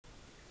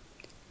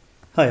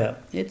Hiya,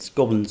 it's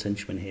Goblin's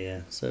Henchman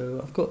here.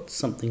 So I've got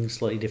something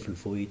slightly different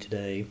for you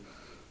today.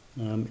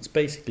 It's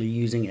basically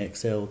using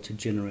Excel to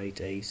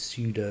generate a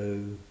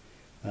pseudo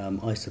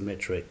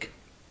isometric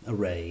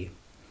array.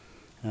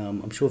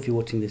 I'm sure if you're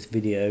watching this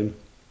video,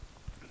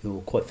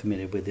 you're quite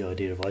familiar with the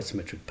idea of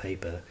isometric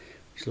paper,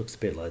 which looks a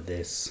bit like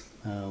this.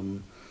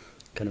 Kind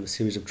of a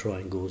series of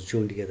triangles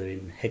joined together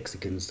in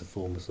hexagons to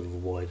form a sort of a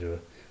wider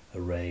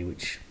array,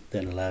 which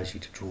then allows you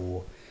to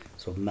draw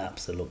sort of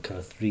maps that look kind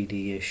of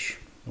 3D-ish,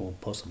 or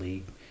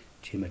possibly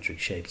geometric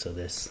shapes of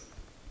this.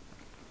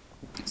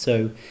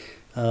 So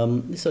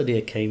this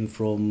idea came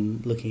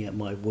from looking at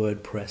my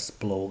WordPress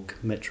blog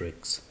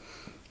metrics.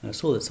 And I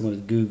saw that someone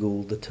had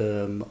Googled the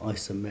term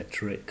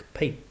isometric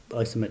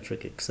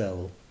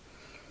Excel,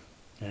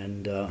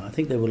 and I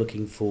think they were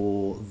looking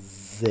for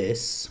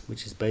this,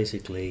 which is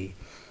basically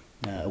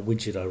a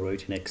widget I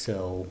wrote in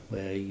Excel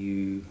where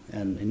you,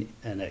 and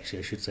actually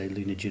I should say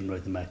Luna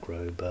generate the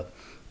macro, but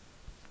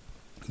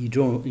you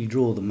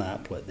draw the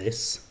map like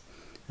this,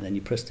 and then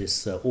you press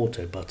this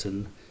auto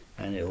button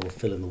and it will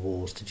fill in the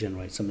walls to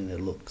generate something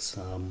that looks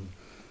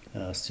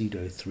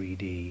pseudo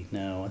 3D.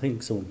 Now I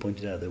think someone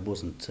pointed out that it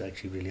wasn't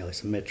actually really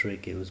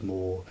isometric, it was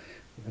more,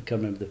 I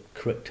can't remember the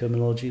correct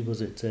terminology,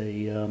 was it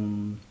a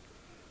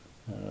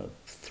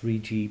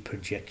 3G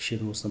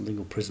projection or something,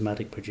 or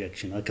prismatic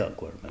projection? I can't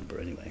quite remember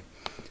anyway.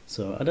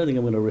 So I don't think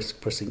I'm going to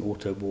risk pressing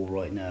auto wall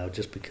right now,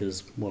 just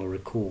because while I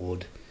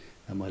record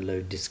and my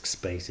load disk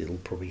space, it'll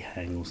probably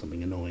hang or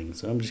something annoying.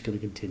 So I'm just going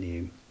to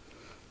continue.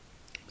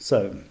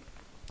 So,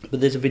 but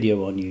there's a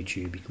video on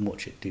YouTube, you can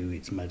watch it do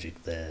its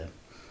magic there.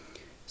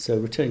 So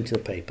returning to the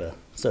paper.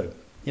 So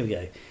here we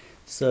go.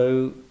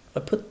 So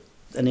I put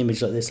an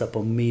image like this up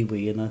on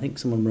MeWe, and I think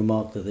someone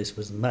remarked that this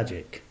was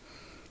magic.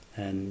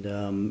 And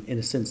in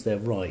a sense they're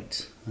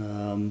right,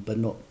 but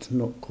not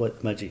quite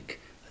the magic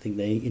I think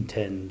they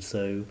intend.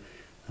 So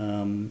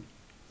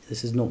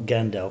this is not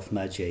Gandalf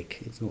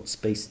magic. It's not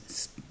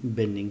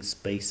bending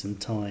space and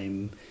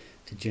time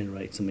to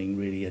generate something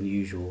really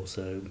unusual.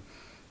 So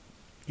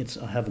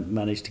I haven't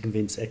managed to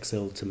convince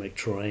Excel to make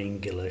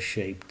triangular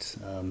shaped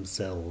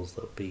cells.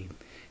 That would be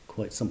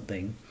quite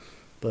something.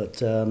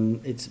 But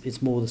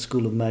it's more the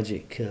school of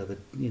magic, the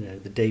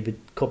David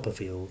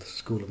Copperfield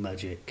school of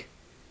magic.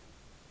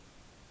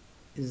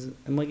 Is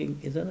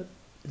that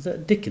a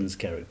Dickens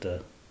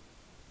character?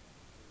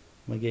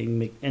 Am I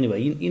getting anyway?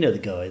 You know the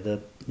guy,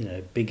 the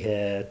big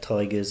hair,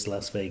 tigers,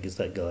 Las Vegas,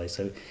 that guy.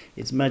 So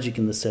it's magic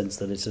in the sense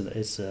that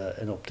it's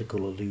an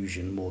optical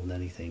illusion more than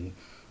anything.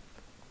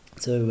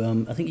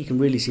 So I think you can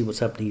really see what's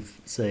happening if,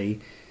 say,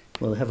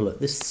 well, have a look.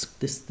 This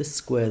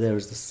square there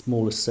is the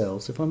smallest cell.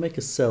 So if I make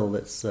a cell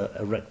that's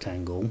a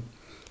rectangle,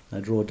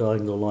 I draw a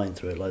diagonal line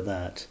through it like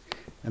that,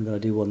 and then I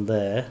do one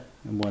there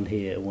and one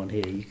here and one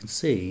here. You can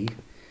see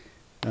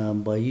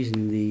by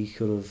using the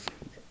sort of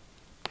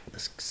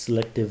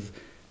selective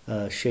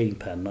shading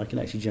pattern, I can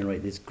actually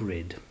generate this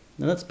grid.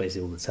 And that's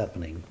basically all that's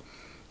happening.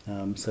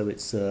 So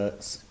it's a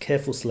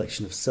careful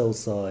selection of cell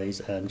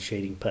size and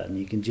shading pattern.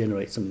 You can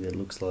generate something that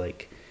looks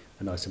like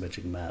an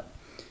isometric map.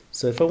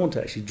 So if I want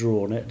to actually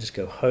draw on it, just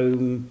go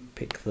home,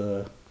 pick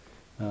the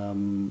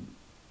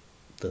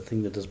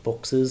thing that does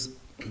boxes,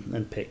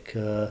 and pick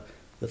the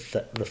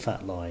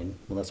fat line.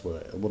 Well, that's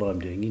what I'm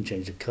doing. You can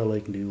change the color,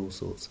 you can do all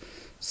sorts.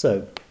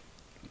 So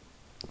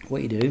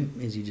what you do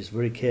is you just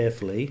very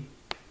carefully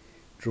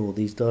draw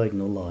these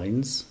diagonal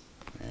lines.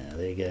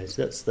 There you go.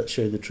 So that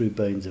shows the true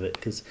bones of it,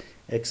 because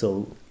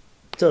Excel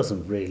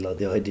doesn't really like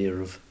the idea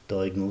of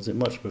diagonals. It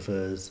much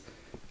prefers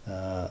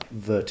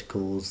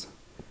verticals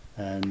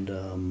and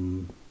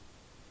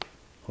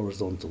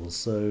horizontals.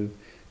 So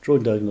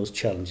drawing diagonals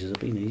challenges it,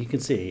 but you can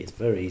see it's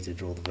very easy to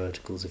draw the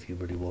verticals if you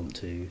really want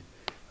to.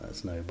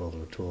 That's no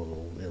bother at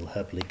all. It'll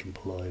happily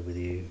comply with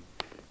you.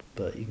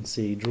 But you can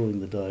see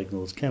drawing the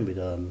diagonals can be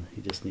done.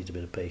 You just need a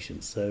bit of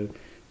patience. So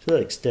to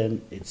that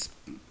extent, it's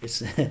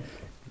it's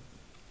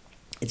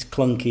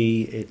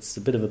clunky. It's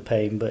a bit of a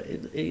pain, but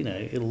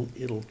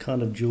it'll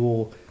kind of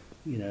draw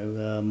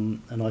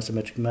an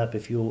isometric map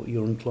if you're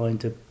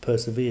inclined to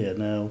persevere.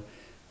 Now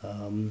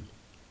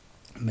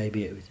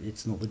maybe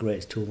it's not the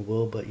greatest tool in the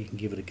world, but you can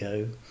give it a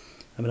go.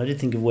 I mean, I did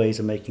think of ways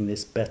of making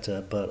this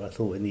better, but I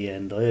thought in the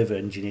end I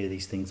over-engineer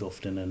these things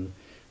often, and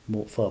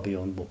far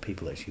beyond what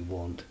people actually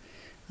want.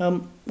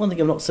 One thing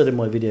I've not said in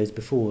my videos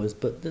before is,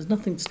 but there's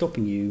nothing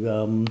stopping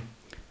you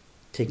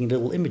taking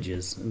little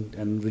images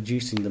and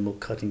reducing them or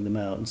cutting them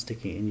out and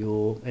sticking it in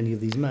any of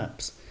these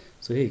maps.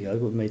 So here you go,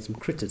 I've made some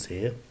critters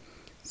here.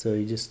 So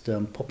you just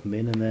pop them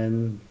in, and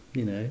then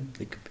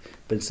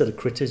but instead of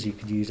critters you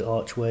could use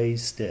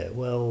archways,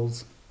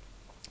 stairwells,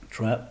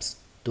 traps,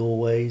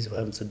 doorways. If I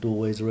haven't said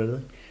doorways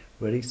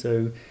already.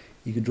 So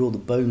you could draw the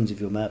bones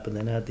of your map and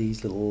then add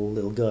these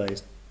little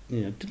guys.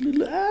 There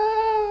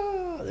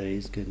he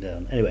is going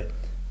down. Anyway,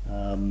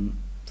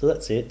 so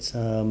that's it. I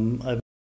have